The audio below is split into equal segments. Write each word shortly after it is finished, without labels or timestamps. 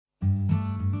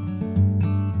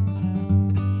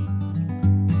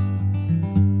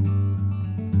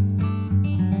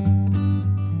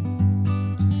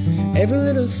Every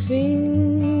little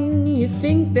thing you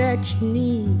think that you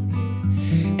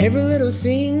need. Every little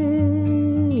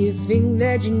thing you think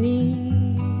that you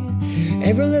need.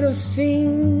 Every little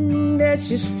thing that's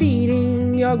just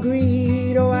feeding your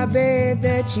greed. Oh, I bet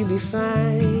that you'd be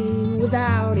fine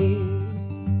without it.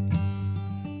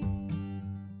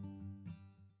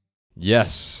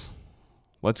 Yes.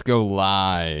 Let's go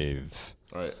live.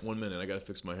 All right, 1 minute. I got to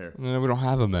fix my hair. No, we don't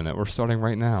have a minute. We're starting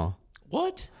right now.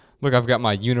 What? Look, I've got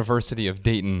my University of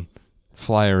Dayton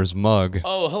Flyers mug.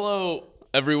 Oh, hello,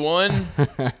 everyone.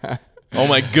 Oh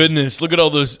my goodness. Look at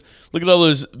all those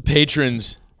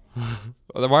patrons. Why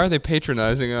are they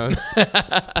patronizing us?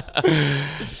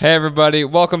 Hey, everybody.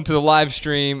 Welcome to the live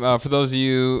stream. For those of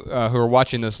you who are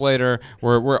watching this later,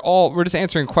 we're just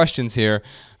answering questions here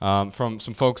from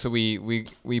some folks that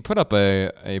we put up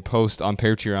a post on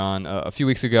Patreon a few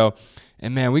weeks ago.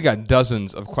 And, man, we got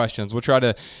dozens of questions. We'll try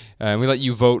to we let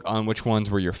you vote on which ones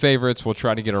were your favorites. We'll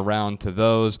try to get around to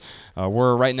those.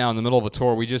 We're right now in the middle of a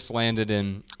tour. We just landed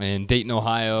in Dayton,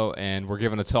 Ohio, and we're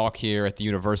giving a talk here at the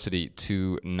university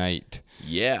tonight.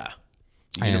 Yeah.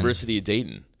 The University of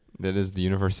Dayton. That is the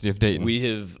University of Dayton. We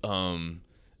have, I'll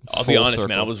be honest,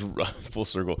 man, I was full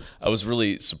circle. I was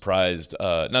really surprised,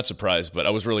 not surprised, but I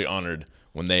was really honored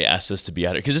when they asked us to be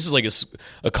out here. Because this is like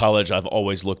a college I've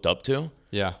always looked up to.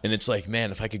 Yeah. And it's like,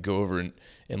 man, if I could go over and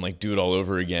like do it all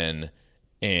over again.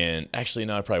 And actually,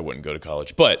 no, I probably wouldn't go to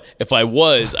college. But if I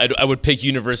was, I would pick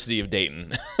University of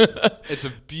Dayton. It's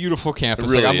a beautiful campus.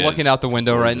 It really I'm is. looking out the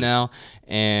window gorgeous right now,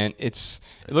 and it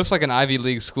looks like an Ivy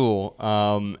League school.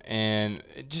 And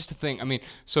just to think, I mean,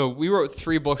 so we wrote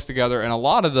 3 books together, and a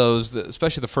lot of those,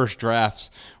 especially the first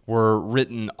drafts, were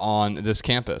written on this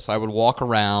campus. I would walk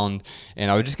around,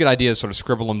 and I would just get ideas, sort of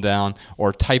scribble them down,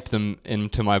 or type them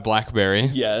into my BlackBerry.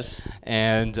 Yes.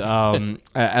 And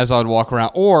as I would walk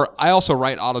around, or I also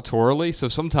write auditorily. So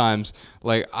sometimes,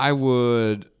 like I'd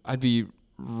be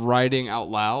writing out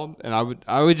loud, and I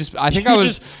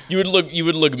you would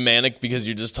look manic because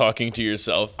you're just talking to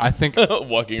yourself. I think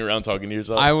walking around talking to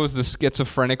yourself. I was the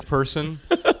schizophrenic person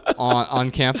on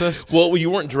campus. Well,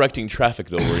 you weren't directing traffic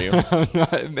though, were you?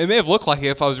 It may have looked like it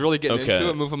if I was really getting into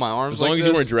it, moving my arms. As long as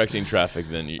you weren't directing traffic,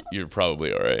 then you're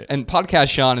probably all right. And Podcast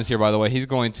Sean is here, by the way. He's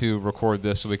going to record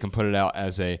this so we can put it out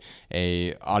as a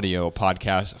audio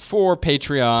podcast for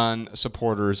Patreon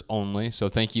supporters only. So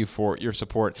thank you for your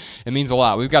support. It means a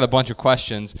lot. We've got a bunch of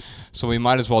questions, so we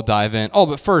might as well dive in. Oh,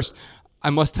 but first, I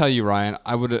must tell you, Ryan,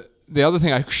 the other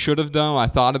thing I should have done, when I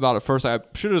thought about it first, I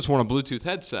should have just worn a Bluetooth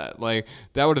headset. Like,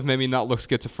 that would have made me not look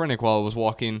schizophrenic while I was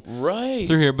walking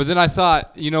through here. But then I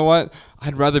thought, you know what?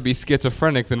 I'd rather be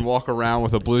schizophrenic than walk around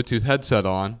with a Bluetooth headset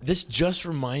on. This just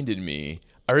reminded me.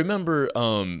 I remember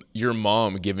your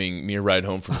mom giving me a ride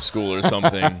home from school or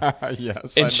something.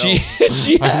 Yes, and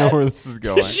I know where this is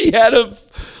going. She had a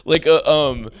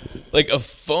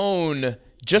phone,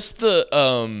 just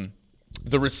the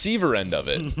receiver end of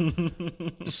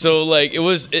it. So like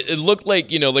it looked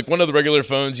like, like one of the regular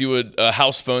phones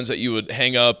house phones that you would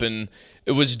hang up, and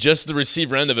it was just the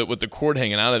receiver end of it with the cord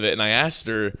hanging out of it. And I asked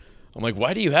her, I'm like,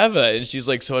 why do you have that? And she's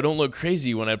like, so I don't look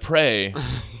crazy when I pray.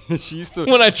 She used to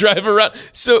when I drive around.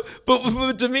 So,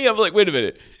 but to me, I'm like, wait a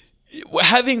minute,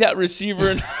 having that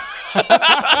receiver.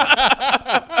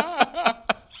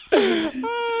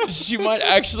 She might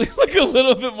actually look a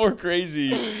little bit more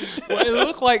crazy. Well, it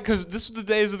looked like, because this was the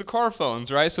days of the car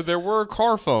phones, right? So there were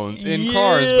car phones in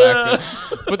cars back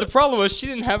then. But the problem was she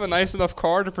didn't have a nice enough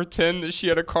car to pretend that she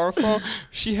had a car phone.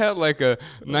 She had like a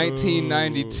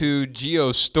 1992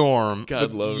 Geostorm,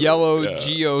 yellow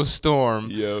Geostorm,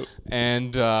 yep.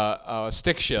 And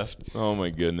stick shift. Oh my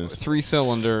goodness!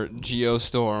 3-cylinder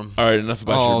Geostorm. All right, enough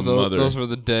about your mother. Those were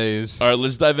the days. All right,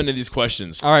 let's dive into these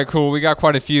questions. All right, cool. We got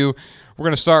quite a few. We're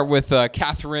going to start with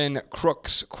Catherine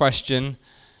Crook's question,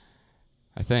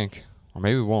 I think. Or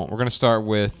maybe we won't. We're going to start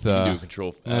with... do Control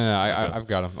F. No, I've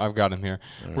got him. I've got him here.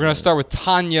 We're going to start with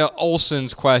Tanya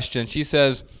Olson's question. She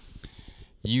says,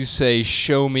 you say,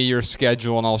 show me your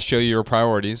schedule and I'll show you your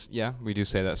priorities. Yeah, we do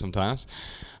say that sometimes.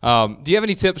 Do you have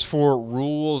any tips for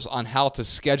rules on how to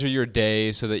schedule your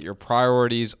day so that your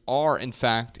priorities are, in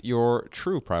fact, your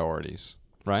true priorities?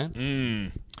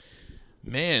 Ryan?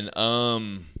 Man,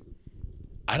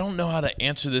 I don't know how to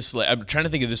answer this. I'm trying to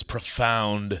think of this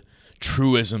profound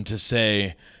truism to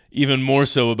say, even more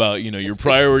so about, your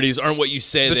priorities aren't what you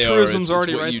say they are. It's what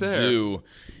you do.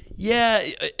 Yeah,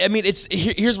 I mean,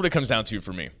 here's what it comes down to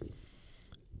for me.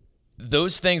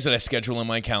 Those things that I schedule in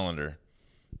my calendar,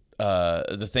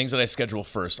 the things that I schedule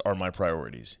first are my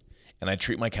priorities, and I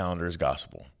treat my calendar as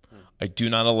gospel. I do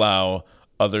not allow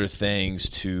other things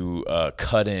to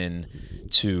cut in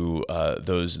to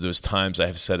those times I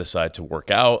have set aside to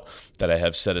work out, that I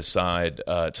have set aside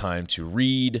time to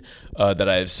read, that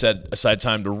I have set aside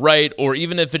time to write, or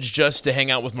even if it's just to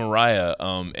hang out with Mariah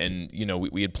and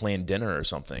we had planned dinner or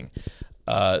something.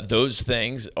 Those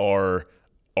things are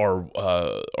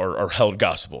held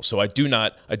gospel. So I do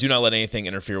not let anything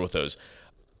interfere with those.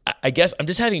 I guess I'm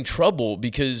just having trouble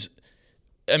because,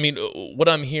 I mean, what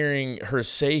I'm hearing her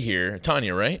say here,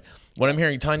 Tanya, right? What I'm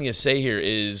hearing Tanya say here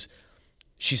is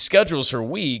she schedules her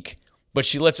week, but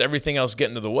she lets everything else get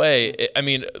into the way. I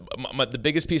mean, the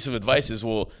biggest piece of advice is,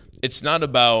 well, it's not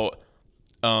about,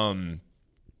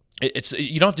 it's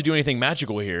you don't have to do anything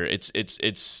magical here.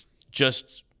 It's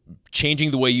just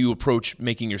changing the way you approach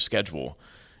making your schedule.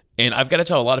 And I've got to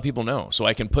tell a lot of people no, so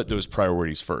I can put those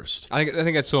priorities first. I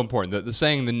think that's so important. The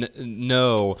saying the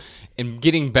no and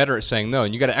getting better at saying no.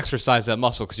 And you got to exercise that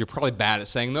muscle because you're probably bad at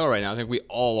saying no right now. I think we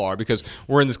all are because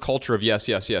we're in this culture of yes,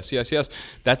 yes, yes, yes, yes.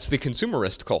 That's the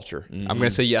consumerist culture. Mm-hmm. I'm going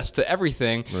to say yes to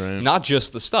everything, right. Not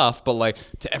just the stuff, but like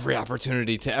to every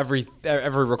opportunity, to every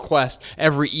request,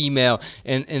 every email.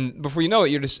 And before you know it,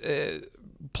 you're just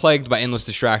plagued by endless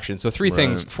distractions. So three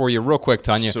things for you real quick,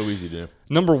 Tanya. So easy to do.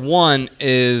 Number one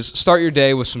is start your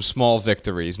day with some small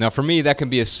victories. Now, for me, that can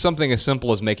be something as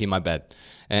simple as making my bed.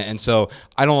 And so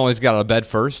I don't always get out of bed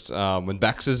first when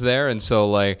Bex is there. And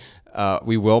so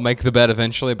we will make the bed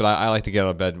eventually, but I like to get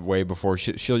out of bed way before.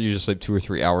 She'll usually sleep 2 or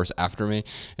 3 hours after me.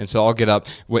 And so I'll get up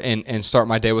and start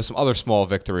my day with some other small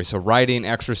victories. So writing,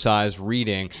 exercise,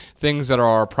 reading, things that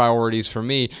are priorities for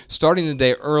me. Starting the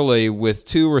day early with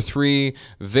 2 or 3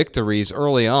 victories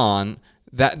early on,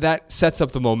 that sets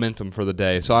up the momentum for the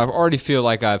day. So I already feel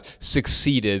like I've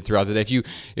succeeded throughout the day. If you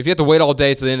have to wait all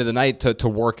day to the end of the night to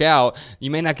work out,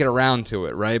 you may not get around to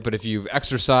it, right? But if you've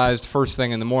exercised first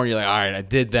thing in the morning, you're like, all right, I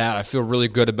did that. I feel really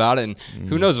good about it. And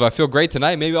who knows, if I feel great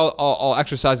tonight, maybe I'll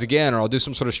exercise again, or I'll do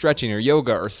some sort of stretching or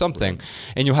yoga or something. Right.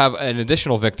 And you'll have an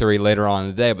additional victory later on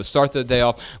in the day. But start the day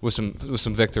off with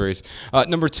some victories.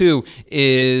 Number 2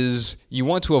 is you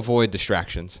want to avoid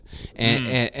distractions.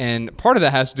 And part of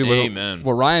that has to do with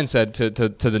what Ryan said to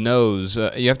the no's.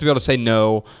 You have to be able to say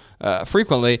no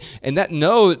frequently, and that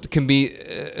no can be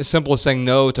as simple as saying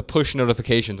no to push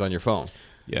notifications on your phone.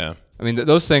 Yeah. I mean,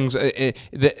 those things,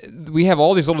 we have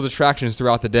all these little distractions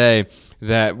throughout the day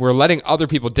that we're letting other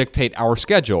people dictate our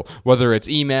schedule, whether it's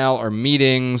email or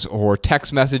meetings or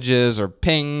text messages or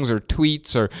pings or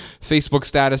tweets or Facebook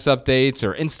status updates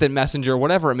or instant messenger,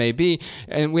 whatever it may be.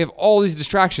 And we have all these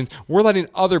distractions. We're letting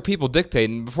other people dictate,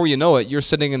 and before you know it, you're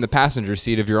sitting in the passenger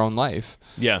seat of your own life.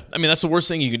 Yeah. I mean, that's the worst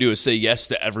thing you can do is say yes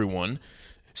to everyone,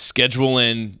 schedule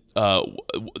in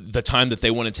the time that they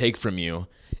want to take from you,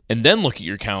 and then look at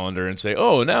your calendar and say,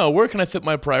 oh, now where can I fit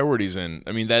my priorities in?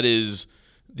 I mean, that is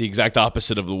the exact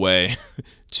opposite of the way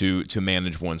to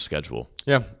manage one's schedule.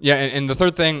 Yeah. And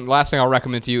the last thing I'll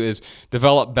recommend to you is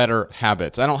develop better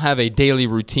habits. I don't have a daily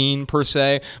routine per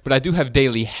se, but I do have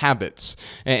daily habits.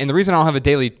 And the reason I don't have a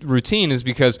daily routine is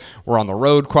because we're on the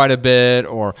road quite a bit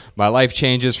or my life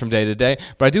changes from day to day.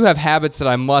 But I do have habits that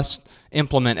I must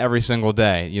implement every single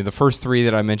day. The first 3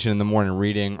 that I mentioned in the morning,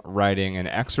 reading, writing, and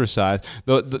exercise,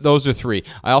 those are 3.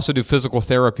 I also do physical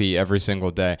therapy every single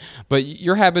day. But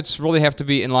your habits really have to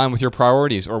be in line with your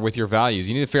priorities or with your values.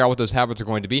 You need to figure out what those habits are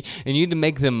going to be, and you need to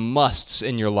make them musts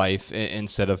in your life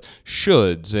instead of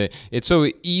shoulds. It's so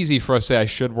easy for us to say, I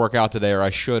should work out today, or I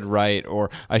should write, or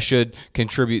I should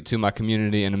contribute to my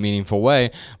community in a meaningful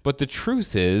way. But the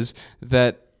truth is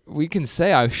that we can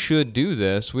say I should do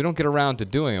this. We don't get around to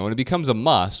doing it. When it becomes a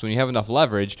must, when you have enough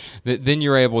leverage, then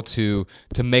you're able to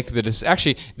make the decision.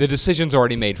 Actually, the decision's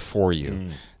already made for you.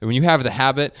 When you have the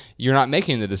habit, you're not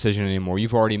making the decision anymore.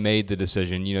 You've already made the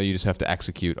decision. You just have to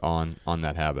execute on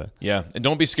that habit. Yeah, and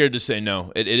don't be scared to say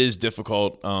no. It is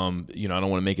difficult. I don't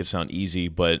want to make it sound easy,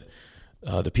 but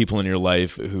the people in your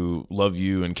life who love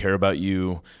you and care about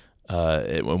you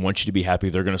and want you to be happy,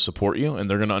 they're going to support you, and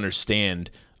they're going to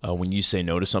understand when you say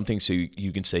no to something, so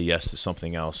you can say yes to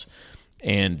something else.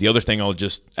 And the other thing I'll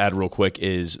just add real quick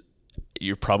is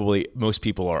most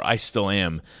people are, I still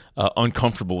am,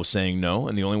 uncomfortable with saying no,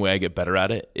 and the only way I get better at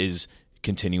it is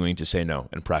continuing to say no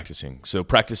and practicing. So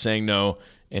practice saying no,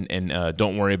 and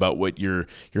don't worry about what your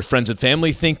friends and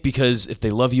family think, because if they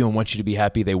love you and want you to be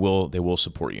happy, they will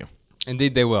support you.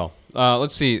 Indeed, they will.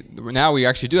 Let's see. Now we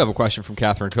actually do have a question from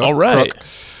Catherine Cook. All right.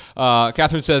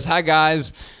 Catherine says, hi,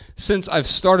 guys. Since I've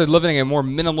started living a more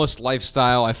minimalist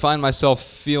lifestyle, I find myself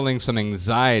feeling some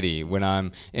anxiety when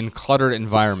I'm in cluttered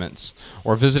environments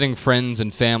or visiting friends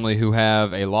and family who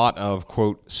have a lot of,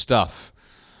 quote, stuff.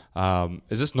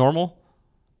 Is this normal?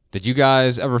 Did you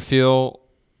guys ever feel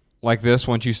like this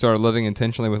once you start living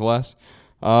intentionally with less?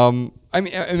 I mean,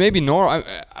 it may be normal.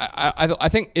 I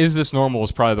think, is this normal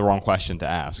is probably the wrong question to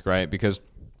ask, right? Because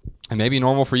it may be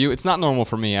normal for you. It's not normal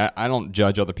for me. I don't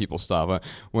judge other people's stuff.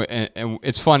 And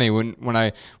it's funny,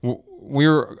 we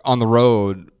were on the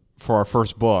road for our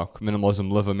first book,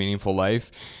 Minimalism, Live a Meaningful Life,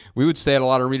 we would stay at a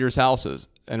lot of readers' houses.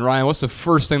 And Ryan, what's the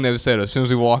first thing they would say to us as soon as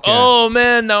we walk in? Oh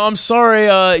man, no, I'm sorry.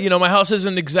 My house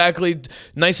isn't exactly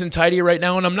nice and tidy right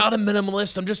now, and I'm not a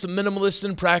minimalist. I'm just a minimalist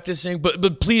in practicing.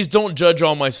 But please don't judge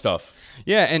all my stuff.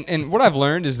 Yeah, and what I've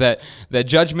learned is that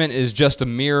judgment is just a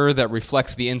mirror that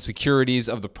reflects the insecurities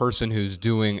of the person who's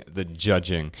doing the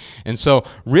judging. And so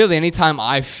really anytime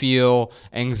I feel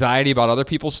anxiety about other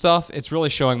people's stuff, it's really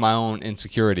showing my own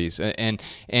insecurities. And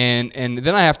then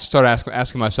I have to start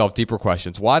asking myself deeper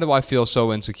questions. Why do I feel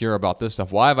so insecure about this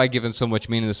stuff? Why have I given so much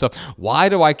meaning to this stuff? Why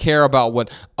do I care about what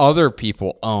other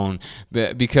people own?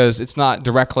 Because it's not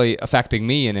directly affecting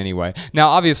me in any way. Now,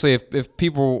 obviously, if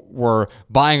people were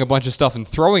buying a bunch of stuff and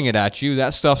throwing it at you,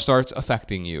 that stuff starts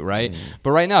affecting you, right?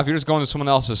 But right now, if you're just going to someone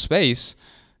else's space,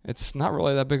 it's not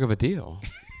really that big of a deal.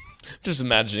 Just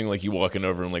imagining like you walking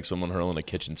over and like someone hurling a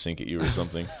kitchen sink at you or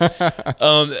something.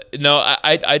 No,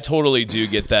 I totally do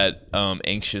get that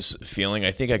anxious feeling.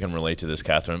 I think I can relate to this,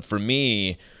 Catherine. For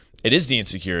me, it is the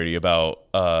insecurity about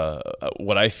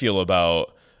what I feel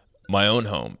about my own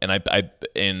home, and I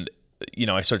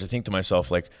start to think to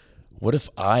myself like, what if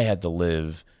I had to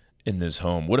live in this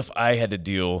home? What if I had to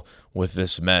deal with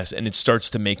this mess? And it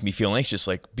starts to make me feel anxious,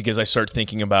 like, because I start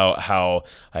thinking about how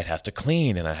I'd have to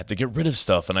clean and I'd have to get rid of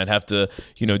stuff and I'd have to,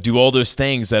 do all those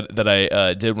things that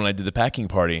I did when I did the packing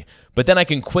party. But then I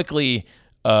can quickly,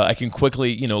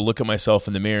 look at myself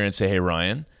in the mirror and say, hey,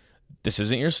 Ryan, this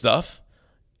isn't your stuff,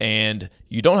 and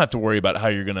you don't have to worry about how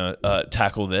you're going to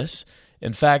tackle this.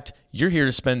 In fact, you're here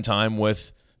to spend time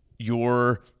with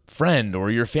your friend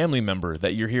or your family member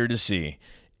that you're here to see.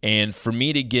 And for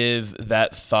me to give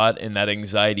that thought and that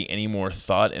anxiety any more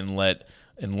thought and let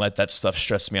that stuff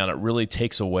stress me out, it really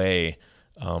takes away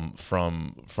from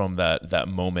that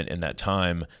moment and that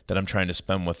time that I'm trying to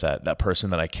spend with that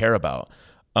person that I care about.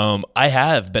 I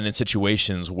have been in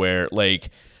situations where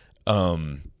I'll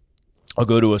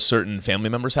go to a certain family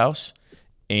member's house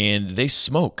and they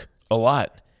smoke a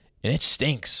lot and it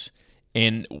stinks.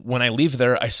 And when I leave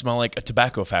there, I smell like a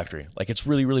tobacco factory. Like, it's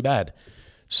really, really bad.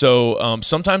 So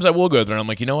sometimes I will go there and I'm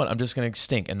like, you know what, I'm just going to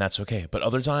stink, and that's okay. But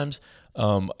other times,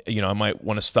 I might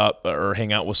want to stop or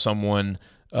hang out with someone,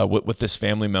 with this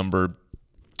family member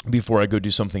before I go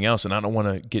do something else. And I don't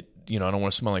want to I don't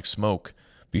want to smell like smoke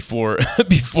before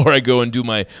I go and do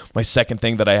my second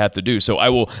thing that I have to do. So I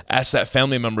will ask that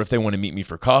family member if they want to meet me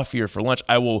for coffee or for lunch.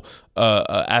 I will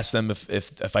ask them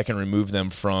if I can remove them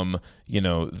from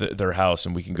their house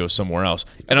and we can go somewhere else.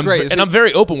 And I'm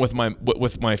very open with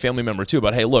my family member too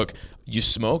about, hey, look, you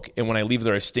smoke, and when I leave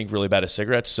there I stink really bad of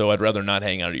cigarettes, so I'd rather not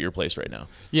hang out at your place right now.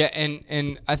 Yeah,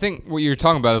 and I think what you're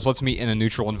talking about is let's meet in a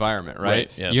neutral environment, right?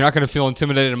 Yeah. You're not going to feel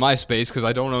intimidated in my space because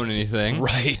I don't own anything,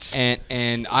 right?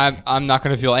 And I'm not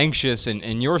going to feel anxious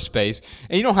in your space,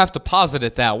 and you don't have to posit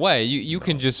it that way. You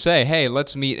can just say, hey,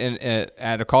 let's meet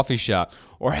at a coffee shop.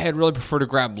 Or, hey, I'd really prefer to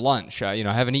grab lunch. I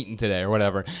haven't eaten today or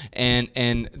whatever.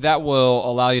 And that will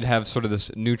allow you to have sort of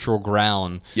this neutral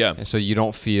ground. Yeah. And so you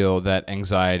don't feel that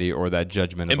anxiety or that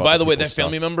judgment. And by the way, that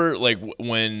family member, like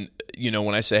when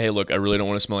I say, hey, look, I really don't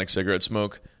want to smell like cigarette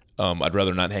smoke. I'd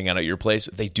rather not hang out at your place.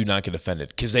 They do not get offended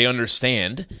because they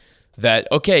understand that,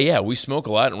 okay, yeah, we smoke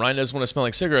a lot and Ryan doesn't want to smell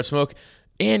like cigarette smoke.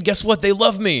 And guess what? They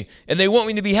love me and they want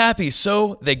me to be happy.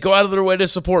 So they go out of their way to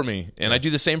support me. And I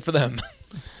do the same for them.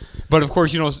 But of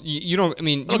course, you don't. I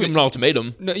mean, I don't give them an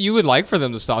ultimatum. No, you would like for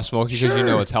them to stop smoking because you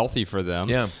know it's healthy for them.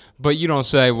 Yeah. But you don't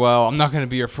say, "Well, I'm not going to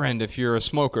be your friend if you're a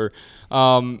smoker."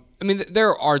 I mean,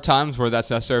 there are times where that's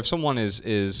necessary. If someone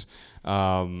is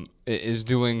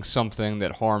doing something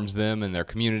that harms them and their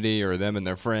community or them and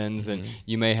their friends, then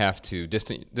you may have to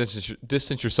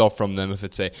distance yourself from them if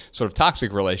it's a sort of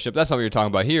toxic relationship. That's not what you're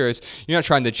talking about here. You're not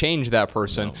trying to change that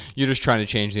person. No. You're just trying to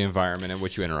change the environment in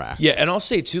which you interact. Yeah, and I'll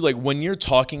say, too, like when you're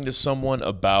talking to someone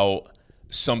about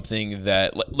something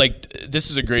that, like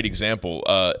this is a great example.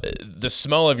 The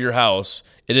smell of your house,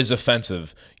 it is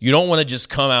offensive. You don't want to just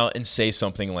come out and say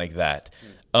something like that.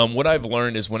 What I've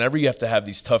learned is whenever you have to have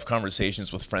these tough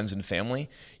conversations with friends and family,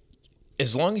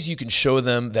 as long as you can show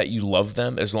them that you love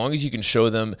them, as long as you can show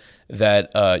them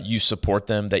that you support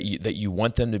them, that you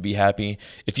want them to be happy,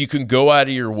 if you can go out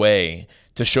of your way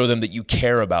to show them that you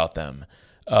care about them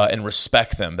and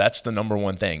respect them, that's the number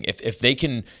one thing. If they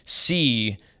can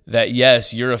see that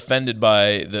yes, you're offended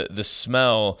by the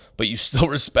smell, but you still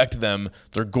respect them,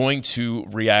 they're going to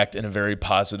react in a very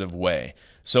positive way.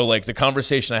 So like the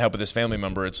conversation I had with this family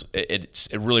member, it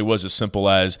really was as simple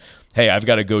as, hey, I've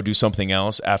got to go do something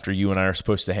else after you and I are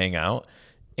supposed to hang out.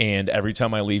 And every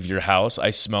time I leave your house, I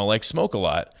smell like smoke a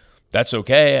lot. That's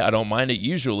okay. I don't mind it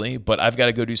usually, but I've got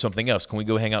to go do something else. Can we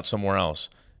go hang out somewhere else?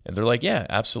 And they're like, yeah,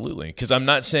 absolutely. Because I'm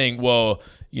not saying, well,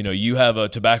 you have a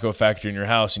tobacco factory in your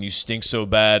house and you stink so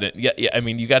bad. And yeah, I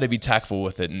mean, you got to be tactful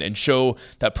with it and show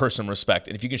that person respect.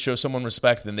 And if you can show someone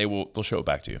respect, then they'll show it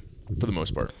back to you for the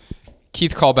most part.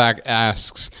 Keith Callback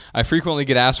asks, I frequently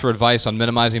get asked for advice on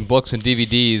minimizing books and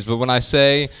DVDs, but when I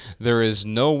say there is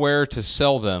nowhere to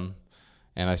sell them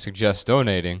and I suggest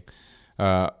donating,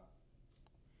 that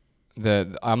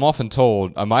I'm often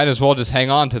told I might as well just hang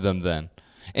on to them then.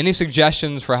 Any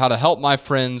suggestions for how to help my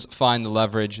friends find the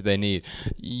leverage they need?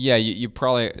 Yeah, you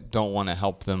probably don't want to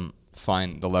help them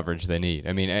find the leverage they need.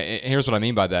 I mean, here's what I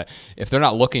mean by that. If they're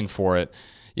not looking for it,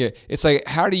 yeah, it's like,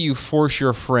 how do you force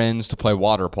your friends to play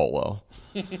water polo?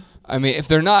 I mean, if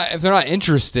they're not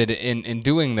interested in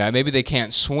doing that, maybe they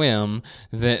can't swim.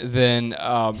 Then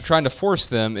trying to force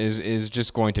them is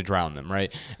just going to drown them,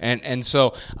 right? And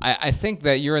so I think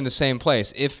that you're in the same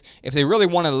place. If they really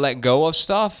want to let go of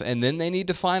stuff and then they need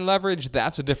to find leverage,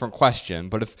 that's a different question.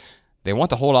 But if they want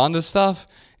to hold on to stuff,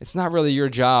 it's not really your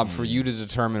job for you to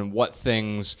determine what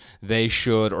things they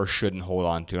should or shouldn't hold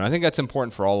on to. And I think that's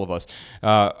important for all of us.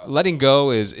 Letting go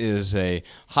is a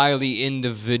highly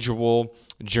individual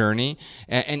journey,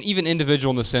 and even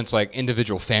individual in the sense like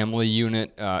individual family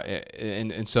unit.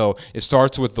 And so it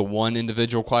starts with the one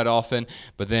individual quite often,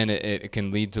 but then it can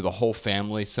lead to the whole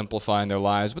family simplifying their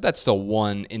lives. But that's still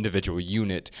one individual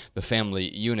unit, the family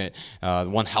unit.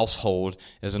 One household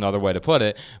is another way to put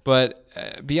it. But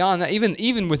beyond that,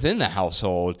 even within the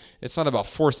household, it's not about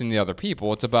forcing the other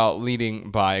people. It's about leading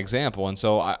by example. And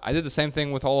so I did the same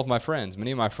thing with all of my friends.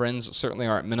 Many of my friends certainly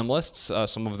aren't minimalists.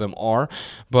 Some of them are.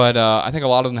 But I think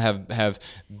a lot of them have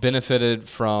benefited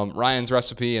from Ryan's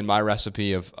recipe and my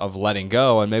recipe of letting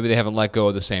go. And maybe they haven't let go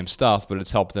of the same stuff, but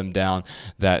it's helped them down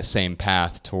that same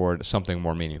path toward something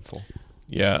more meaningful.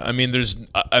 Yeah, I mean,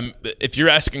 if you're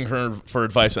asking her for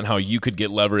advice on how you could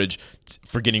get leverage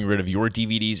for getting rid of your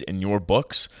DVDs and your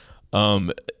books,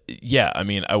 yeah, I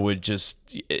mean, I would just,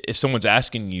 if someone's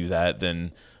asking you that,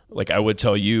 then like I would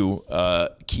tell you,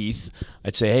 Keith,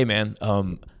 I'd say, hey man,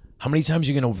 how many times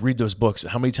are you going to read those books?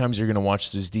 How many times are you going to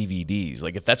watch those DVDs?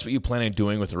 Like if that's what you plan on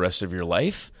doing with the rest of your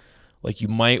life, like you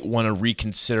might want to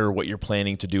reconsider what you're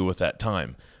planning to do with that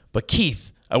time. But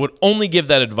Keith, I would only give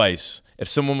that advice if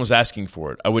someone was asking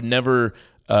for it. I would never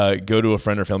go to a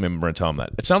friend or family member and tell them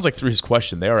that. It sounds like through his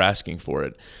question, they are asking for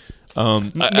it.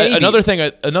 Another thing I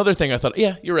thought,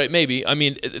 yeah, you're right, maybe. I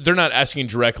mean, they're not asking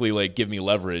directly, like, give me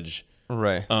leverage.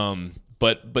 Right.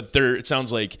 But it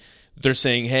sounds like they're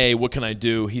saying, hey, what can I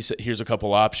do? Here's a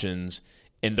couple options.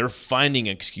 And they're finding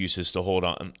excuses to hold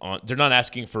on. They're not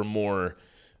asking for more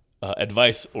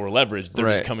advice or leverage. They're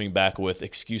just coming back with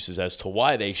excuses as to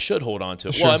why they should hold on to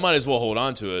it. Sure. Well, I might as well hold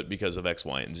on to it because of X,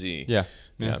 Y, and Z. Yeah.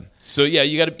 So yeah,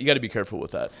 you got to be careful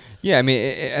with that. Yeah, I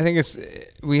mean, I think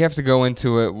we have to go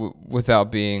into it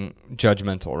without being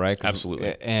judgmental, right?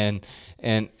 Absolutely. And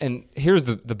here's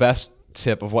the best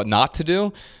tip of what not to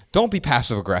do. Don't be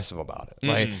passive aggressive about it.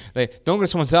 Right? Like, don't go to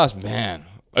someone's house, man.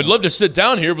 I'd love to sit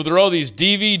down here, but there are all these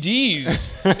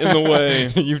DVDs in the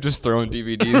way. You've just thrown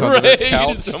DVDs on the couch.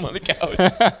 You just throw them on the couch.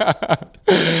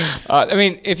 I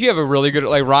mean, if you have a really good,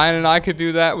 like Ryan and I could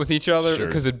do that with each other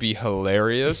because it'd be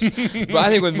hilarious. But I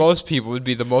think with most people, it'd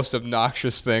be the most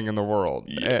obnoxious thing in the world.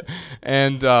 Yeah.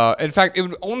 And in fact, it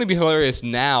would only be hilarious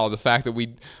now. The fact that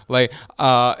we like,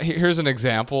 here's an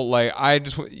example. Like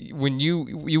when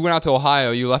you went out to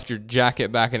Ohio, you left your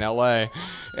jacket back in LA,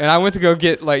 and I went to go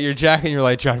get like your jacket, and you're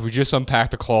like, Josh, we just unpacked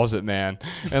the closet, man.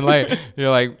 And like, you're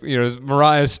like,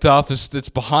 Mariah's stuff it's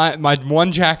behind. My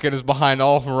one jacket is behind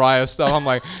all of Mariah's stuff. I'm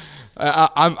like,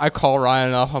 I call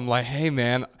Ryan up. I'm like, hey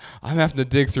man, I'm having to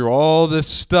dig through all this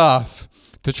stuff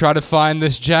to try to find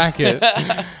this jacket.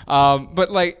 But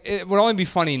like, it would only be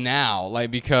funny now, like,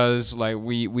 because like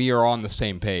we are on the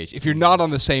same page. If you're not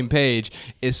on the same page,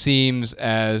 it seems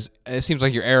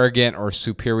like you're arrogant or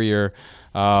superior.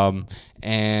 That's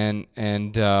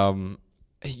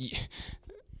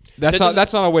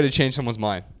not a way to change someone's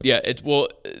mind. Yeah,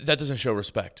 that doesn't show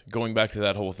respect. Going back to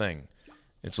that whole thing,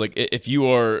 it's like if you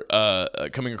are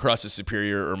coming across as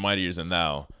superior or mightier than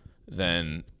thou,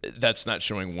 then that's not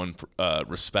showing one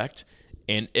respect.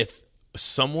 And if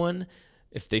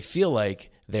they feel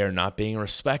like they are not being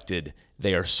respected,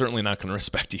 they are certainly not going to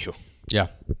respect you. Yeah.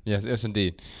 Yes,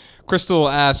 indeed. Crystal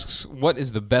asks, what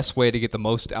is the best way to get the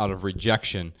most out of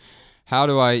rejection? How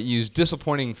do I use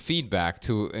disappointing feedback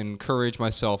to encourage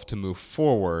myself to move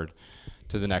forward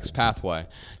to the next pathway?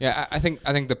 Yeah, I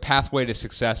think the pathway to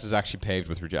success is actually paved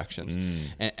with rejections.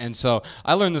 And so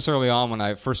I learned this early on when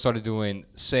I first started doing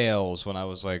sales when I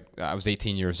was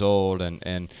 18 years old.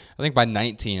 And I think by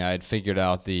 19 I had figured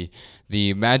out the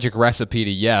magic recipe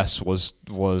to yes was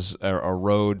a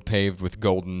road paved with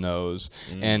golden nose.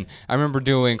 And I remember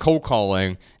doing cold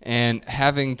calling and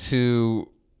having to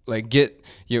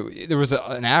there was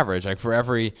an average, like for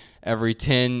every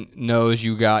 10 no's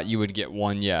you got, you would get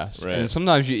one yes. Right. And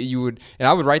sometimes you would, and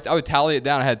I would tally it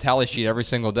down. I had a tally sheet every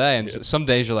single day. And some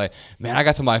days you're like, man, I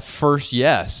got to my first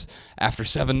yes after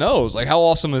 7 no's. Like, how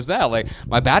awesome is that? Like,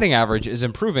 my batting average is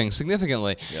improving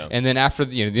significantly. Yeah. And then after,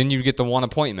 then you get the one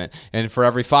appointment. And for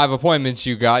every 5 appointments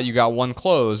you got one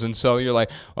close. And so you're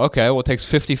like, okay, well, it takes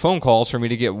 50 phone calls for me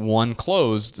to get one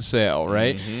closed sale,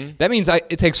 right? Mm-hmm. That means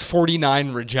it takes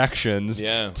 49 rejections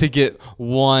to get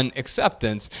one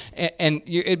acceptance. And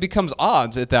it becomes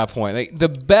odds at that point. Like, the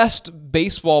best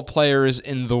baseball players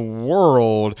in the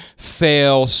world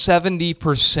fail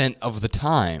 70% of the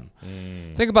time.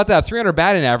 Think about that. 300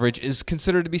 batting average is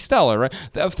considered to be stellar, right?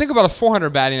 Think about a 400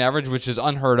 batting average, which is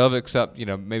unheard of, except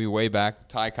maybe way back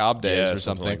Ty Cobb days or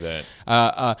something like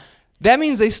that. That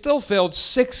means they still failed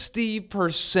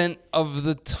 60% of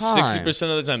the time. 60%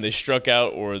 of the time they struck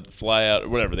out or fly out or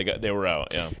whatever. They were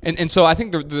out. Yeah. And so I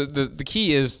think the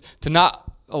key is to not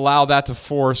allow that to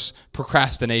force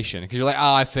procrastination, because you're like,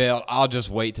 I failed, I'll just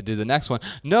wait to do the next one.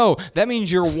 No, that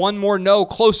means you're one more no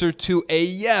closer to a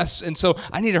yes. And so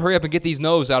I need to hurry up and get these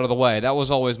no's out of the way. That was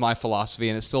always my philosophy,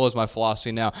 and it still is my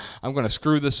philosophy now. I'm going to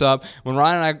screw this up. When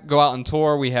Ryan and I go out on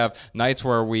tour, we have nights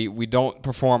where we don't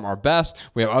perform our best.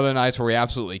 We have other nights where we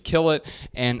absolutely kill it.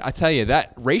 And I tell you,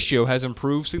 that ratio has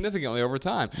improved significantly over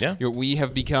time. Yeah. We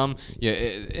have become,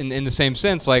 in the same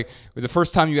sense, like the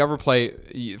first time you ever play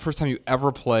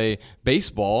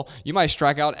baseball, you might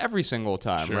strike out every single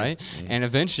time, sure. right? Mm-hmm. And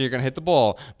eventually you're going to hit the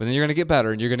ball, but then you're going to get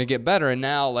better, and you're going to get better. And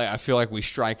now, I feel like we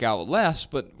strike out less,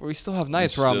 but we still have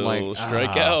nights where I'm like,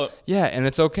 strike out. Yeah, and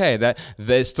it's okay. That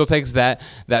it still takes that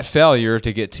failure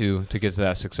to get to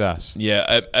that success.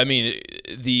 Yeah, I mean,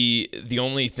 the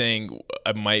only thing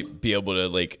I might be able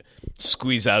to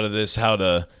squeeze out of this, how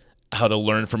to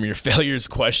learn from your failures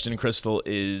question, Crystal,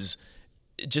 is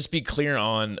just be clear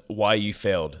on why you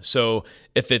failed. So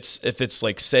if it's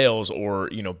like sales or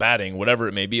batting, whatever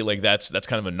it may be, that's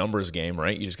kind of a numbers game,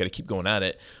 right? You just got to keep going at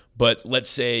it. But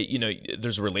let's say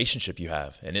there's a relationship you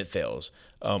have and it fails.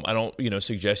 I don't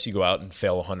suggest you go out and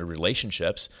fail 100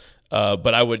 relationships,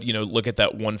 but I would look at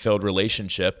that one failed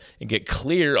relationship and get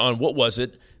clear on what was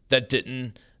it that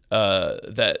didn't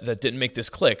that didn't make this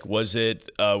click. Was it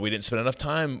we didn't spend enough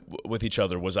time with each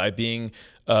other? Was I being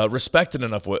respected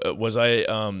enough? Was I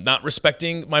not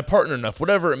respecting my partner enough?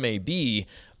 Whatever it may be,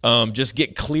 just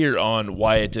get clear on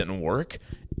why it didn't work,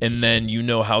 and then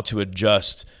how to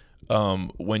adjust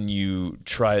when you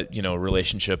try a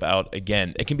relationship out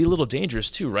again. It can be a little dangerous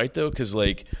too, right? Though, because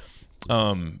that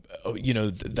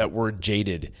word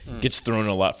jaded gets thrown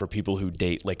a lot for people who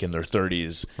date in their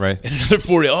 30s, right? And in their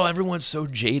 40s, everyone's so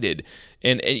jaded,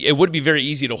 and it would be very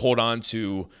easy to hold on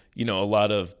to a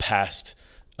lot of past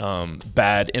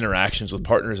bad interactions with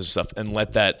partners and stuff, and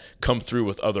let that come through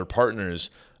with other partners.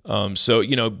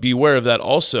 So beware of that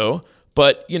also.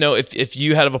 But if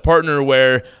you have a partner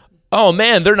where, oh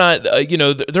man, they're not,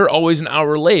 they're always an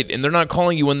hour late, and they're not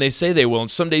calling you when they say they will,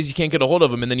 and some days you can't get a hold of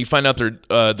them, and then you find out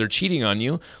they're cheating on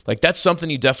you. That's something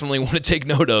you definitely want to take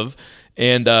note of,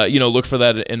 and look for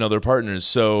that in other partners.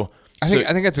 So I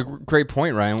think that's a great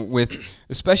point, Ryan.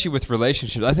 Especially with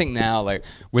relationships, I think now,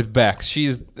 with Bex,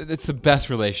 it's the best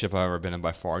relationship I've ever been in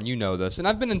by far, and you know this. And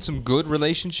I've been in some good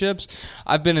relationships.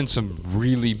 I've been in some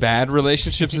really bad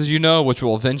relationships, as you know, which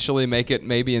will eventually make it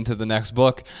maybe into the next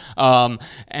book. I've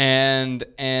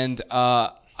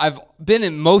been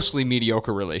in mostly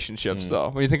mediocre relationships, though.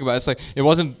 When you think about it, it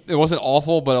wasn't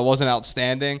awful, but it wasn't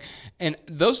outstanding. And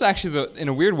those actually, in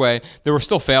a weird way, there were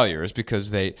still failures because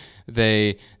they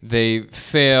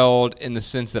failed in the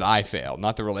sense that I failed,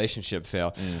 not the relationship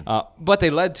failed. But they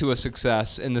led to a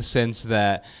success in the sense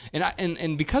that,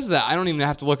 and because of that, I don't even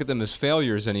have to look at them as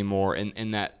failures anymore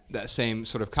in that same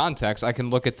sort of context. I can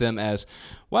look at them as,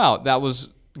 wow, that was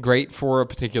great for a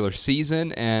particular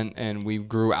season, and we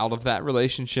grew out of that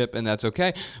relationship, and that's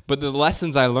okay. But the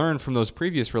lessons I learned from those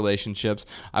previous relationships,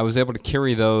 I was able to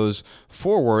carry those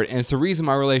forward, and it's the reason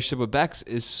my relationship with Bex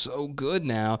is so good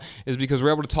now, is because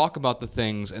we're able to talk about the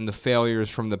things and the failures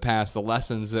from the past, the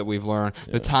lessons that we've learned,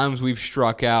 the times we've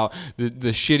struck out, the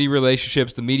shitty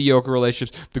relationships, the mediocre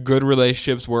relationships, the good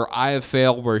relationships where I have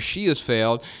failed, where she has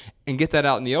failed, and get that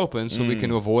out in the open so we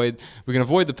can avoid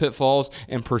the pitfalls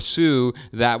and pursue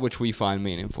that which we find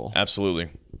meaningful. Absolutely.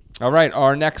 All right,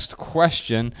 our next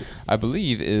question, I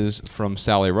believe, is from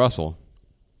Sally Russell.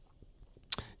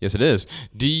 Yes, it is.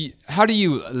 How do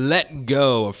you let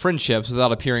go of friendships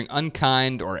without appearing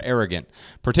unkind or arrogant,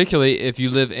 particularly if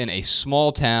you live in a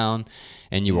small town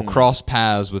and you will cross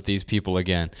paths with these people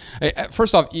again?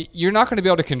 First off, you're not going to be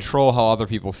able to control how other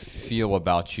people feel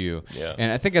about you. Yeah.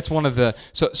 And I think that's one of the...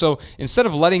 So instead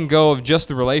of letting go of just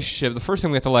the relationship, the first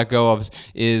thing we have to let go of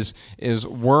is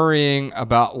worrying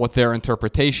about what their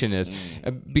interpretation is.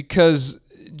 Because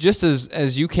just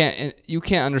as you can't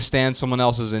understand someone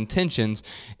else's intentions,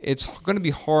 it's going to be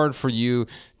hard for you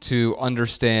to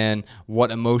understand what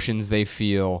emotions they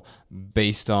feel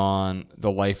based on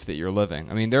the life that you're living.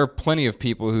 I mean, there are plenty of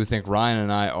people who think Ryan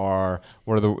and I are,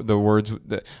 what are the words,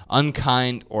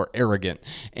 unkind or arrogant.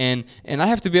 And I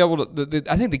have to be able to,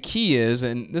 I think the key is,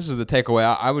 and this is the takeaway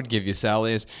I would give you,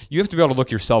 Sally, is you have to be able to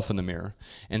look yourself in the mirror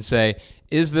and say,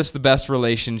 is this the best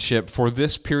relationship for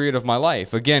this period of my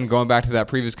life? Again, going back to that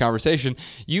previous conversation,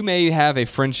 you may have a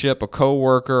friendship, a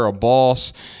coworker, a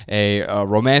boss, a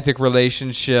romantic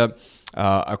relationship,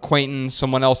 acquaintance,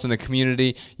 someone else in the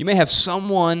community. You may have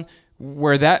someone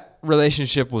where that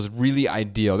relationship was really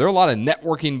ideal. There are a lot of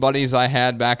networking buddies I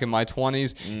had back in my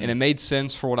 20s, and it made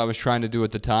sense for what I was trying to do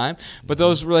at the time. But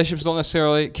those relationships don't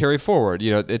necessarily carry forward.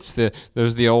 You know, there's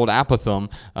the old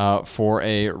apothegm for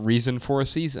a reason for a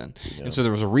season. Yeah. And so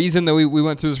there was a reason that we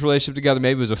went through this relationship together.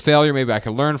 Maybe it was a failure. Maybe I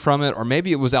could learn from it, or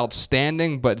maybe it was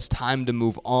outstanding, but it's time to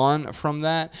move on from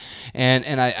that.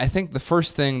 And I think the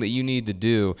first thing that you need to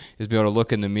do is be able to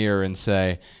look in the mirror and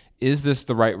say, is this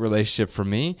the right relationship for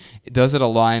me? Does it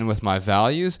align with my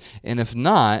values? And if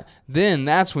not, then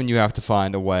that's when you have to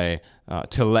find a way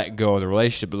to let go of the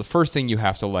relationship. But the first thing you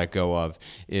have to let go of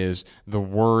is the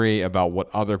worry about what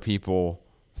other people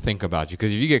think about you.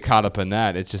 Because if you get caught up in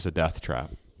that, it's just a death trap.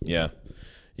 Yeah.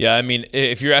 Yeah, I mean,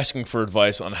 if you're asking for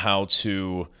advice on how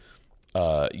to,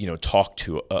 talk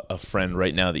to a friend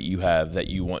right now that you have that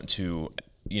you want to,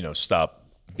 stop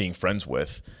being friends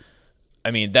with, I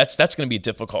mean, that's going to be a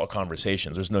difficult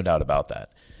conversation. There's no doubt about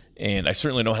that. And I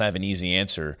certainly don't have an easy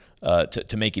answer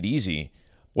to make it easy.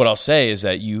 What I'll say is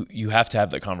that you have to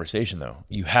have that conversation, though.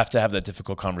 You have to have that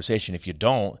difficult conversation. If you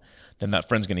don't, then that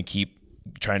friend's going to keep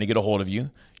trying to get a hold of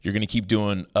you. You're going to keep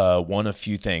doing one of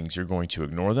few things. You're going to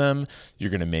ignore them.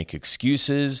 You're going to make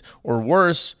excuses. Or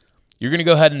worse, you're going to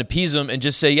go ahead and appease them and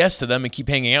just say yes to them and keep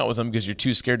hanging out with them because you're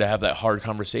too scared to have that hard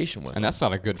conversation with them. And that's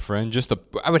not a good friend.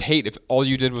 I would hate if all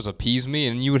you did was appease me,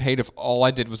 and you would hate if all I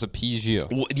did was appease you.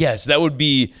 Well, that would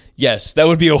be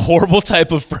a horrible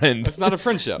type of friend. That's not a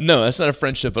friendship. No, that's not a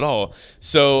friendship at all.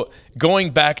 So going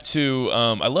back to,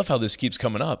 I love how this keeps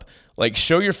coming up. Like,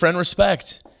 show your friend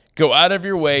respect. Go out of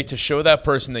your way to show that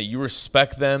person that you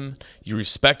respect them, you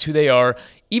respect who they are,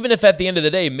 even if at the end of the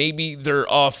day maybe they're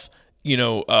off.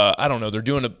 I don't know,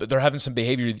 they're having some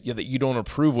behavior that you don't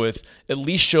approve with. At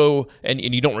least show, and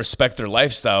you don't respect their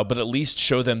lifestyle, but at least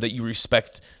show them that you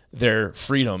respect their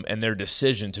freedom and their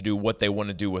decision to do what they want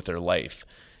to do with their life.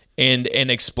 And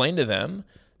explain to them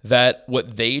that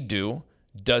what they do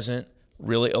doesn't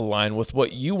really align with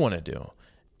what you want to do.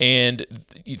 And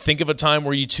you think of a time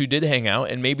where you two did hang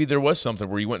out, and maybe there was something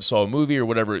where you went and saw a movie or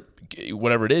whatever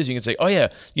it is. You can say, oh yeah,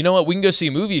 you know what, we can go see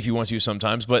a movie if you want to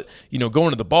sometimes, but going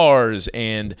to the bars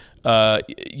and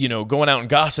going out and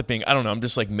gossiping, I don't know, I'm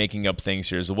just like making up things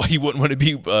here as to why you wouldn't want to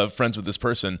be friends with this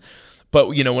person. But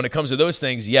when it comes to those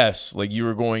things, yes, like you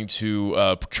are going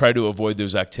to try to avoid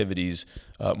those activities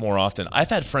more often. I've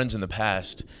had friends in the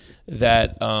past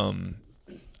that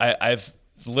I've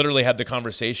literally had the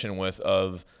conversation with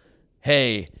of,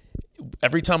 hey,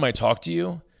 every time I talk to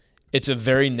you, it's a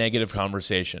very negative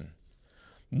conversation.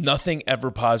 Nothing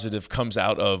ever positive comes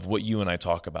out of what you and I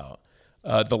talk about.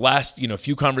 The last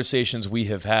few conversations we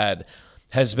have had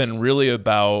has been really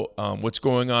about what's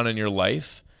going on in your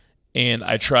life, and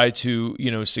I try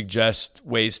to suggest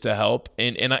ways to help,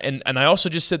 and I also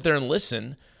just sit there and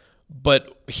listen.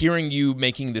 But hearing you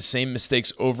making the same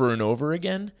mistakes over and over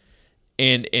again,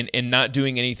 and not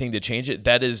doing anything to change it,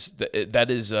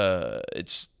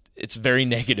 it's very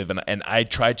negative, and I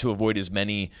try to avoid as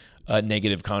many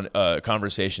negative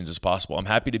conversations as possible. I'm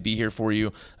happy to be here for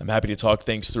you. I'm happy to talk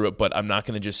things through it, but I'm not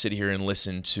going to just sit here and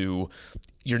listen to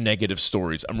your negative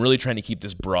stories. I'm really trying to keep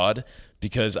this broad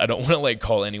because I don't want to like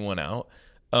call anyone out.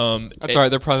 That's all right.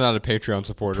 They're probably not a Patreon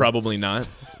supporter. Probably not.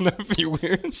 That'd be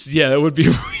weird. Yeah, that would be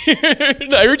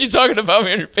weird. I heard you talking about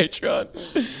me on your Patreon.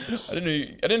 I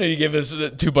didn't know you gave us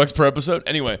 $2 per episode.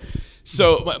 Anyway,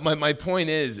 so my point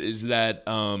is that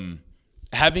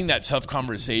having that tough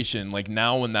conversation, like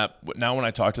now when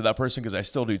I talk to that person, because I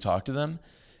still do talk to them,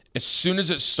 as soon as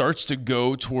it starts to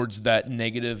go towards that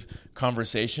negative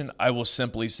conversation, I will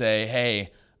simply say,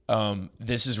 hey,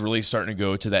 this is really starting to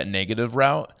go to that negative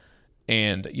route.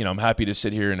 And, I'm happy to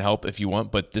sit here and help if you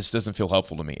want, but this doesn't feel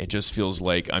helpful to me. It just feels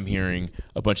like I'm hearing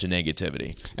a bunch of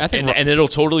negativity. And it'll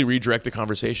totally redirect the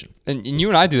conversation. And you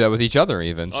and I do that with each other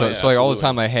even. So, so like all the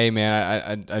time, like, hey,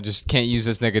 man, I just can't use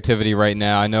this negativity right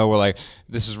now. I know we're like,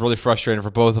 this is really frustrating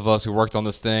for both of us who worked on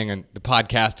this thing and the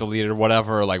podcast deleted or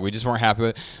whatever. Like, we just weren't happy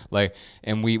with it. Like,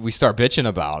 and we start bitching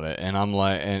about it. And I'm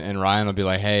like, and Ryan will be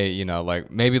like, hey,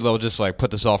 like maybe they'll just like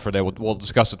put this off for a day. We'll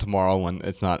discuss it tomorrow when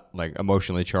it's not like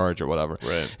emotionally charged or whatever.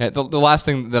 Right. And the last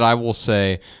thing that I will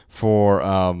say for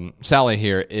Sally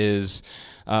here is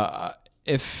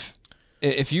if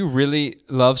you really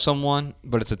love someone,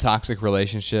 but it's a toxic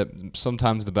relationship,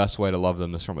 sometimes the best way to love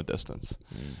them is from a distance.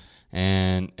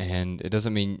 And it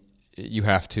doesn't mean you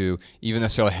have to even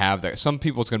necessarily have that. Some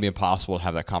people it's going to be impossible to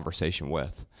have that conversation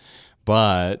with,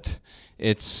 but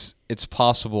it's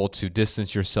possible to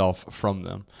distance yourself from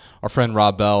them. Our friend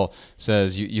Rob Bell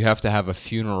says you have to have a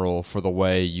funeral for the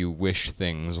way you wish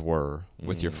things were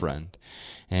with your friend,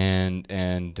 and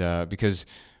because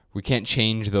we can't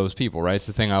change those people, right? It's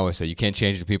the thing I always say. You can't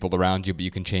change the people around you, but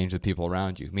you can change the people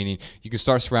around you. Meaning you can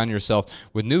start surrounding yourself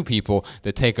with new people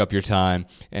that take up your time,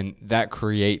 and that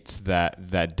creates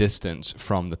that distance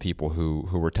from the people who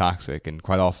were toxic. And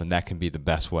quite often that can be the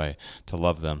best way to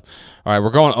love them. All right,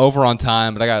 we're going over on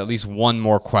time, but I got at least one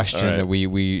more question that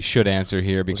we should answer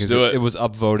here because it was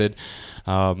upvoted.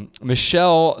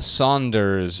 Michelle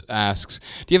Saunders asks,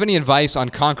 do you have any advice on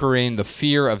conquering the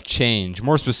fear of change?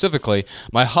 More specifically,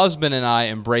 my husband and I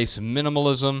embrace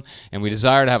minimalism and we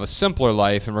desire to have a simpler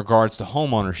life in regards to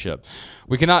home ownership.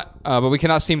 We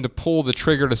cannot seem to pull the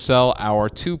trigger to sell our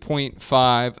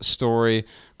 2.5-story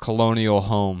colonial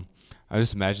home. I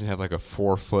just imagine it had like a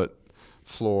 4-foot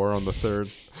floor on the third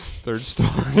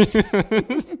story.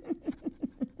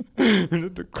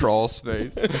 The crawl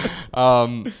space.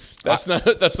 That's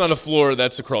not a floor.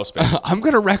 That's a crawl space. I'm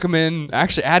going to recommend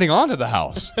actually adding on to the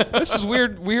house. This is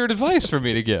weird advice for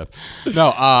me to give. No,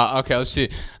 okay, let's see.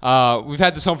 We've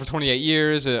had this home for 28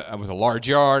 years with a large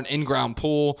yard, in-ground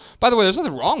pool. By the way, there's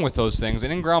nothing wrong with those things.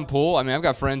 An in-ground pool, I mean, I've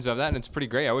got friends who have that, and it's pretty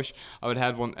great. I wish I would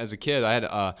have had one as a kid. I had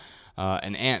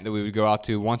an aunt that we would go out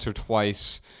to once or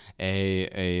twice a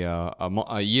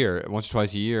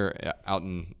year, out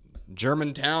in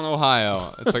Germantown,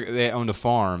 Ohio. It's like they owned a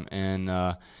farm and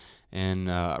right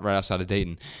outside of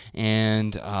Dayton,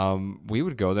 and we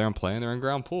would go there and play in their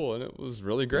in-ground pool, and it was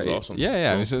really great. That's awesome. Yeah. Cool.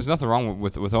 I mean, so there's nothing wrong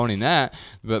with owning that,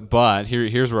 but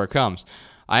here's where it comes.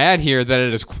 I add here that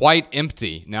it is quite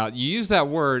empty. Now, you use that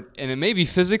word, and it may be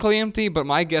physically empty, but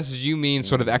my guess is you mean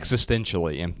sort of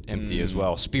existentially empty as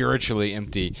well, spiritually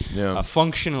empty,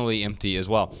 functionally empty as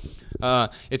well.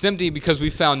 It's empty because we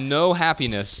found no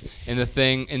happiness in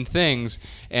things,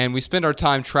 and we spend our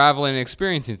time traveling and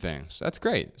experiencing things. That's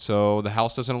great. So the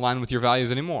house doesn't align with your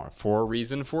values anymore for a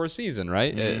reason, for a season,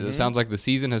 right? Mm-hmm. It sounds like the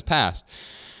season has passed.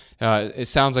 It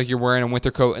sounds like you're wearing a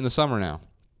winter coat in the summer now,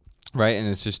 right? And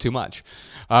it's just too much.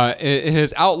 It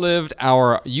has outlived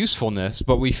our usefulness,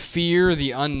 but we fear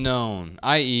the unknown,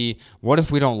 i.e., what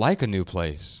if we don't like a new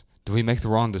place? Do we make the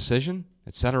wrong decision?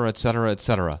 Et cetera, et cetera, et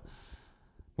cetera.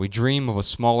 We dream of a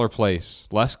smaller place,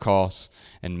 less costs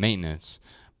and maintenance,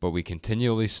 but we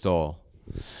continually stall.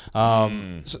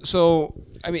 So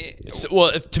I mean...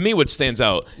 well, to me, what stands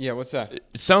out... Yeah, what's that?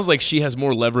 It sounds like she has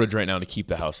more leverage right now to keep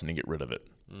the house than to get rid of it.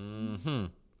 Mm-hmm.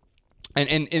 And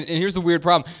here's the weird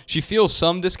problem. She feels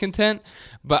some discontent,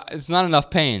 but it's not enough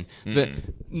pain.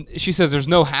 She says there's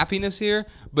no happiness here,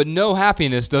 but no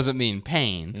happiness doesn't mean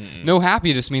pain. Mm-mm. No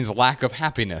happiness means lack of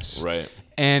happiness. Right.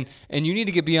 And you need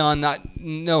to get beyond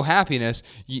no happiness.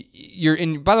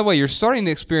 By the way, you're starting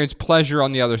to experience pleasure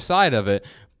on the other side of it,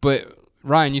 but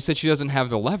Ryan, you said she doesn't have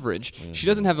the leverage. Mm-hmm. She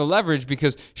doesn't have the leverage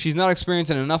because she's not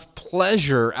experiencing enough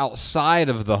pleasure outside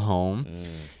of the home. Mm.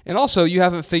 And also, you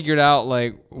haven't figured out,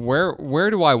 like,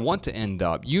 where do I want to end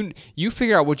up? You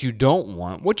figure out what you don't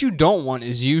want. What you don't want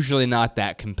is usually not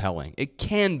that compelling. It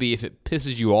can be if it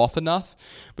pisses you off enough,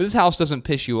 but this house doesn't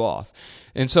piss you off.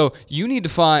 And so you need to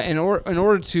find, in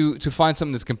order to find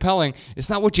something that's compelling, it's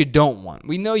not what you don't want.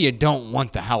 We know you don't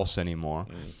want the house anymore.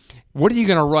 What are you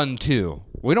going to run to?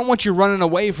 We don't want you running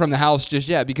away from the house just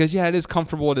yet because, yeah, it is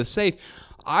comfortable, it is safe.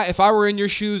 If I were in your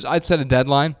shoes, I'd set a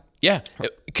deadline. Yeah,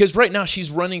 because right now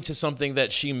she's running to something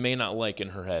that she may not like in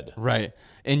her head. Right.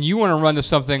 And you want to run to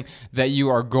something that you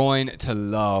are going to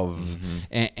love.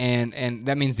 And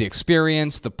that means the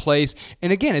experience, the place.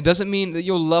 And again, it doesn't mean that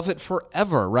you'll love it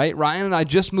forever, right? Ryan and I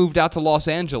just moved out to Los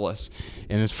Angeles.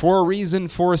 And it's for a reason,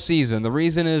 for a season. The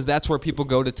reason is that's where people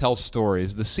go to tell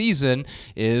stories. The season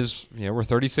is, we're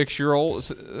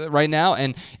 36-year-olds right now,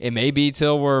 and it may be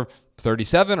till we're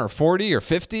 37 or 40 or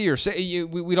 50 or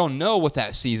we don't know what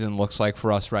that season looks like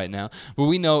for us right now, but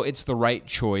we know it's the right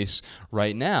choice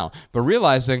right now. But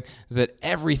realizing that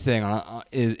everything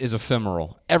is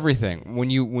ephemeral. Everything.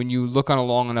 When you look on a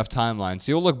long enough timeline,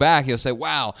 so you'll look back, you'll say,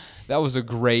 "Wow, that was a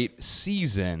great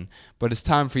season." But it's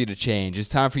time for you to change. It's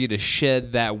time for you to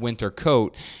shed that winter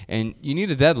coat, and you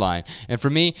need a deadline. And for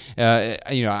me, I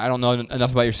don't know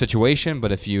enough about your situation,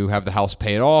 but if you have the house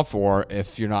paid off, or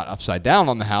if you're not upside down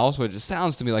on the house, which it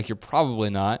sounds to me like you're probably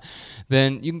not,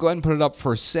 then you can go ahead and put it up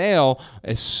for sale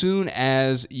as soon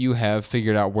as you have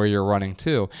figured out where you're running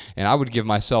to. And I would give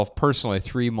myself personally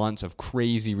 3 months of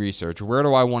crazy research. Where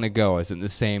do I want to go? Is it the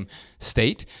same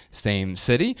state, same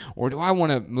city, or do I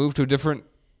want to move to a different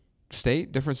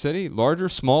state, different city, larger,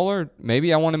 smaller?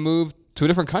 Maybe I want to move to a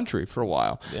different country for a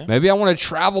while. Yeah. Maybe I want to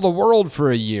travel the world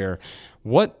for a year.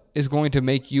 What is going to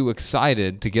make you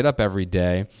excited to get up every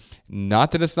day?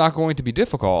 Not that it's not going to be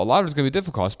difficult. A lot of it's going to be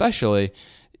difficult, especially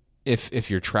if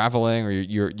you're traveling or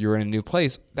you're in a new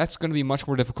place. That's going to be much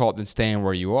more difficult than staying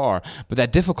where you are. But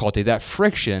that difficulty, that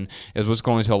friction, is what's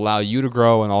going to allow you to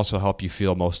grow and also help you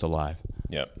feel most alive.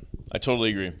 Yeah, I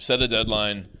totally agree. Set a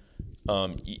deadline.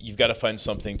 You've got to find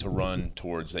something to run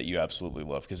towards that you absolutely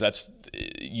love, because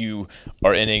you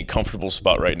are in a comfortable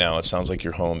spot right now. It sounds like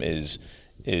your home is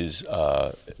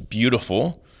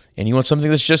beautiful, and you want something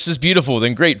that's just as beautiful.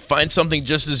 Then great, find something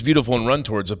just as beautiful and run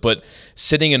towards it. But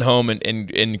sitting at home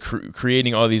and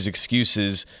creating all these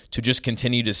excuses to just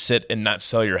continue to sit and not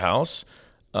sell your house,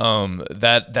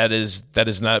 that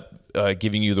is not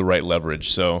giving you the right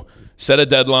leverage. So set a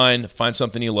deadline, find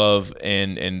something you love,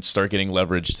 and start getting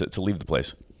leverage to leave the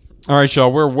place. All right,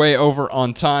 y'all, we're way over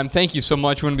on time. Thank you so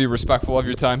much. We want to be respectful of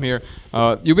your time here.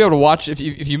 You'll be able to watch, if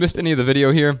you missed any of the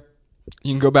video here,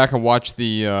 you can go back and watch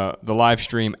the live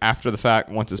stream after the fact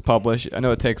once it's published. I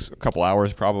know it takes a couple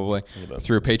hours probably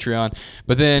through Patreon.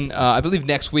 But then I believe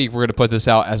next week we're going to put this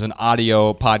out as an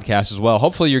audio podcast as well.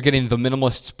 Hopefully you're getting the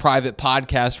Minimalists private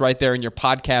podcast right there in your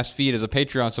podcast feed as a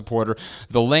Patreon supporter.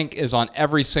 The link is on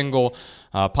every single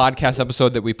podcast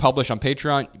episode that we publish on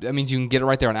Patreon. That means you can get it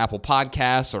right there on Apple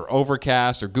Podcasts or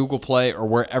Overcast or Google Play or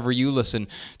wherever you listen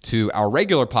to our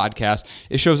regular podcast.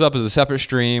 It shows up as a separate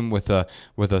stream with a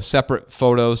separate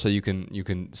photo, so you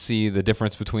can see the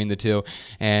difference between the two.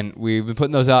 And we've been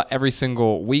putting those out every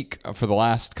single week for the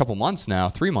last couple months now,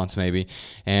 3 months maybe,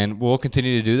 and we'll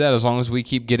continue to do that as long as we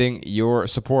keep getting your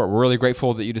support. We're really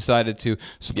grateful that you decided to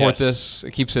support this.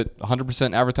 It keeps it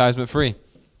 100% advertisement free.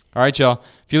 All right, y'all.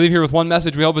 If you leave here with one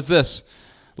message, we hope it's this: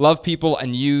 love people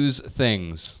and use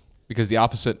things, because the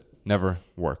opposite never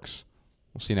works.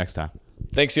 We'll see you next time.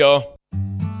 Thanks, y'all.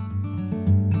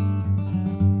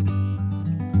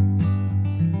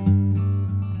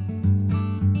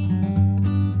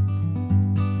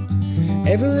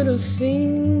 Every little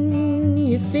thing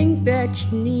you think that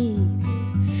you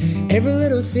need, every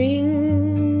little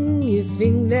thing you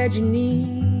think that you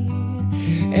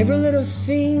need, every little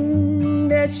thing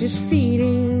that's just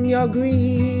feeding your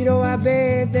greed. Oh, I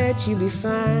bet that you'd be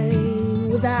fine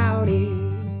without it.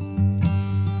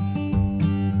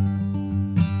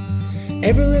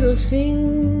 Every little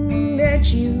thing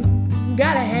that you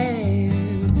gotta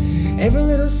have, every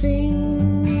little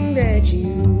thing that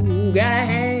you gotta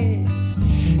have,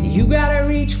 you gotta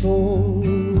reach for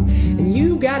and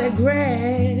you gotta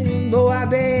grab. Oh, I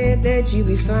bet that you'd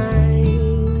be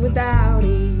fine without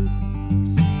it.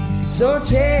 So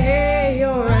tear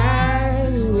your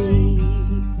eyes away,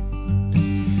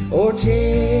 or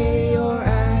tear